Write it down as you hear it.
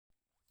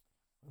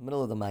the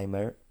middle of the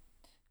Maimer,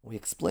 we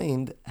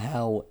explained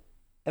how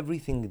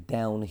everything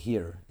down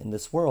here in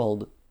this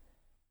world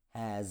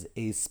has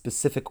a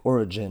specific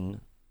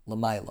origin,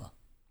 Lama'ala.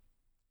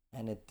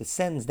 And it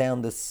descends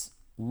down this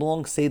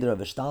long seder of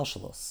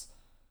ishtalshalos,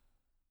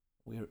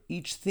 where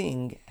each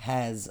thing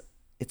has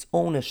its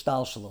own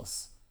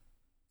ishtalshalos,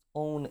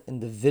 own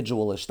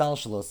individual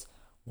ishtalshalos,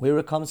 where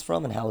it comes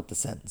from and how it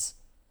descends.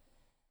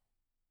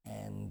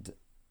 And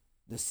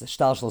this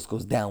ishtalshalos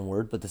goes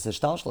downward, but this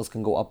ishtalshalos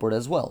can go upward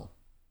as well,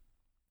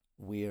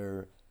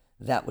 where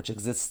that which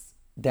exists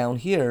down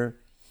here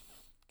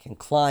can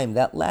climb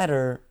that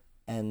ladder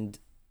and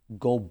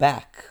go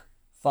back,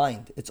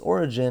 find its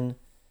origin,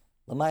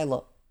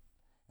 Lamaila,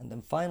 and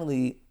then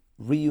finally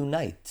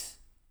reunite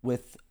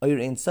with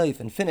Eir Ein Sof,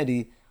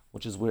 infinity,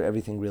 which is where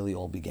everything really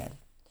all began.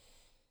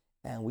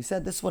 And we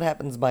said this is what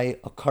happens by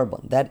a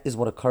carbon. That is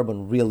what a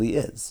carbon really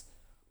is,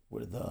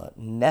 where the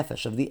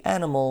nefesh of the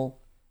animal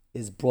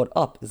is brought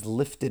up, is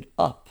lifted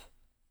up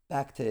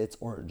back to its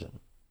origin.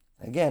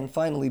 Again,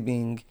 finally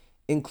being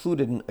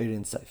included in Eir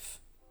Ein Sof.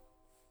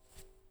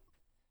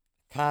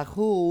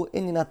 Kahu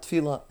inyan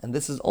tefila, and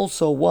this is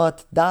also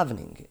what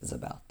davening is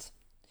about.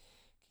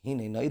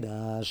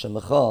 Nodע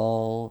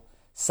שמיכאל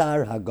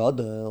שר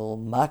הגדול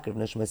מקריב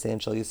נשמותיהן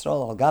של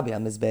ישראל על גבי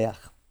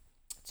המזבח.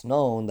 It's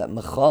known that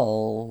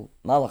Michal,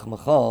 Malach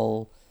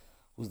Michal,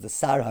 who's the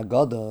Sar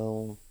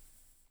HaGadol,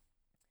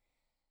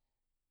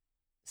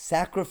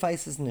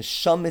 sacrifices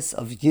neshamis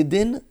of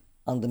Yidin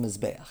on the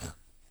Mizbeach,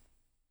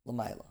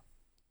 L'mayla.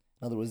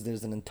 In other words,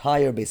 there's an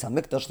entire Beis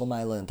HaMikdash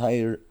L'mayla,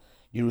 entire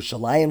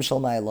Yerushalayim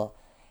L'mayla,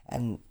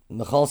 and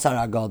Michal Sar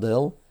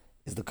HaGadol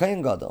is the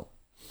Kohen Gadol,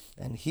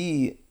 and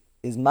he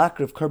is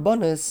makriv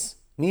karbonis,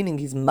 meaning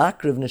he's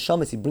makriv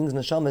neshamis, he brings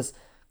neshamis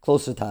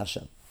closer to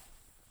Hashem.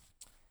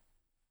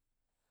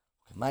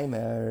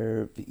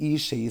 וכמאמר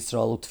ואשי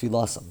ישראל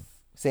ותפלתם.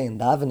 Say in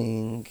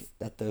davening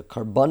that the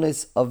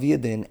karbonis of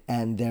Yidin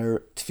and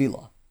their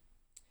tefillah.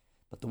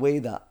 But the way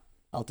that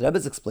Alter Rebbe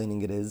is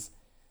explaining it is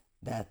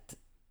that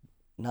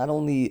not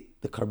only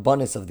the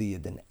karbonis of the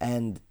Yidin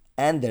and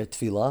their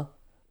tefillah,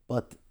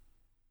 but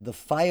the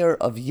fire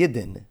of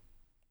Yidin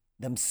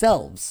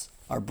themselves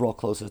are brought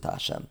closer to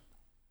Hashem.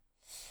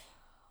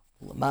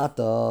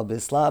 Velamata,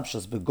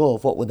 betflation,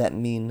 beguf. What would that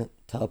mean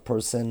to a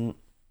person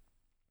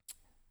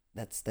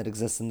that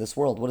exists in this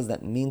world? What does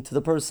that mean to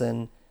the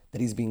person that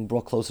he's being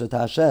brought closer to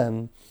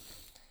Hashem?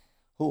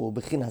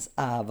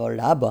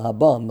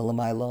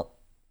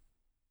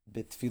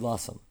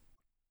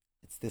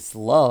 It's this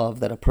love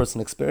that a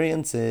person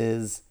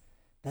experiences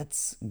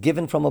that's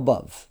given from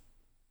above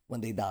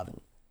when they daven.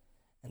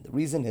 And the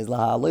reason is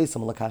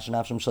להעלותם ולקשר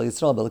נפשם של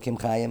ישראל בהלקים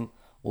חיים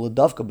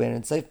ולדבקה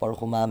באין סוף ברוך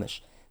הוא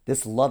ממש.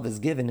 This love is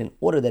given in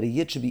order that a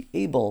yid should be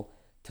able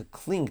to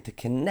cling, to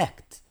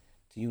connect,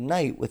 to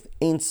unite with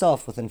Ein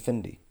Sof, with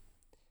infinity.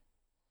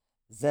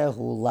 Vezeu,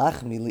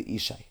 לחמי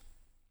לאשי.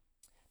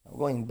 Now we're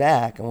going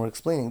back and we're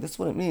explaining this is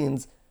what it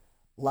means.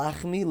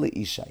 לחמי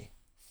לאשי,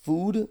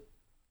 food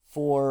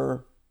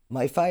for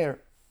my fire.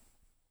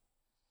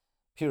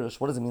 Pirush,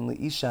 what does it mean?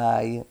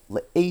 Laishai,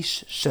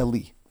 laesh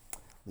sheli.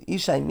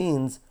 Laishai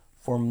means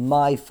for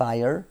my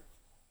fire,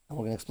 and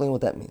we're going to explain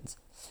what that means.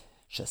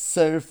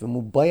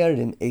 Sheshurfim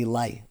ובוערים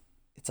elai.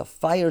 It's a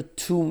fire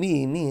to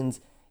me,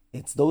 means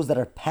it's those that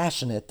are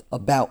passionate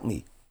about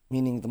me,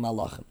 meaning the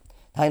malachim.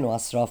 Dahayenu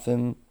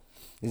asrafim,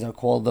 these are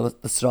called the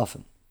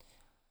srafim,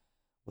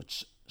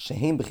 which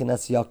shehem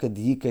b'chinas yakad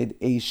yikad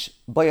eish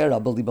bayar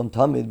abelibam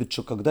tamid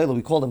b'tshuk agdol.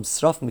 We call them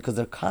srafim because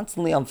they're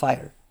constantly on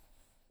fire.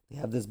 They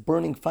have this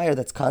burning fire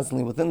that's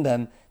constantly within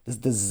them, this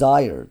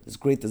desire, this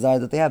great desire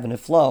that they have in a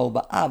flow.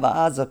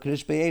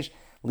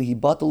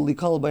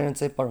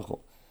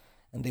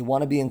 And they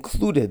want to be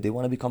included, they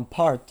want to become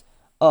part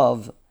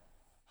of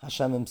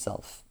Hashem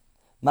himself.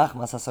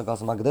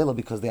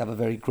 Because they have a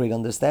very great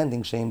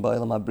understanding.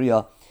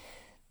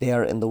 They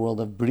are in the world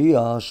of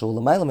Bria,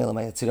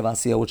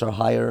 which are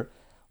higher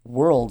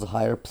worlds,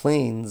 higher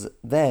planes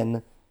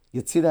than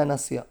Yetzirah and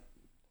Asiyah.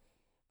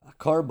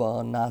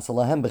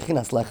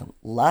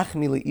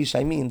 Lachmi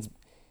le'ishai means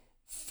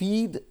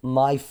feed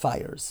my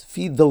fires,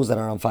 feed those that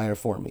are on fire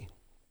for me.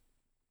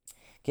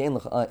 Again,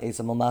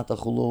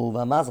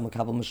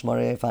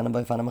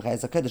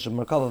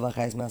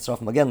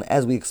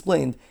 as we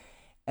explained,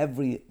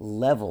 every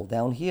level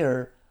down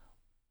here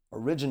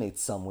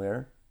originates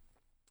somewhere,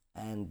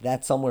 and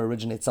that somewhere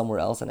originates somewhere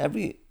else, and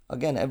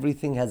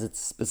everything has its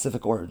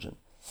specific origin.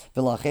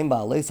 So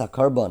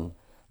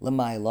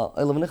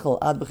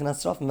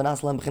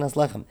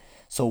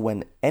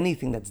when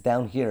anything that's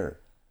down here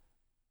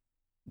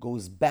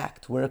goes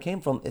back to where it came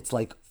from, it's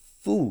like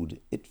food.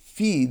 It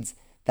feeds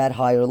that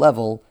higher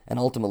level and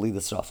ultimately the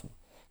srafim.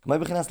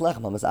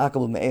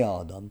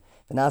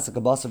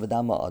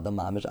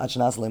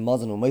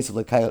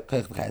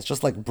 It's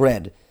just like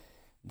bread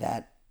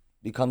that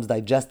becomes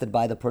digested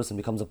by the person,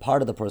 becomes a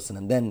part of the person,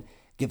 and then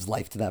gives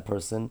life to that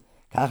person.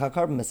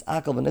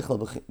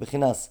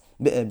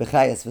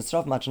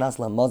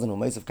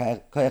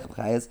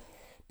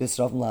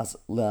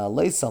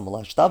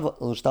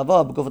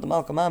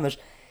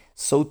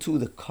 so too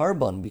the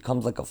carbon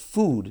becomes like a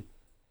food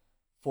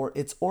for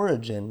its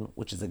origin,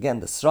 which is again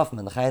the srafim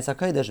and the chayes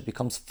HaKodesh. It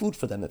becomes food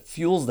for them, it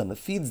fuels them, it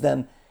feeds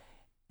them,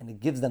 and it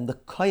gives them the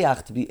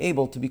koyach to be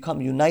able to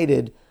become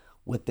united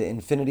with the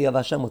infinity of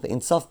Hashem, with the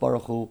Ein Sof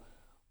Baruch Hu,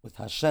 with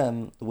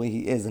Hashem, the way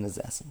He is in His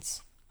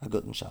essence. A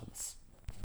good Shabbos.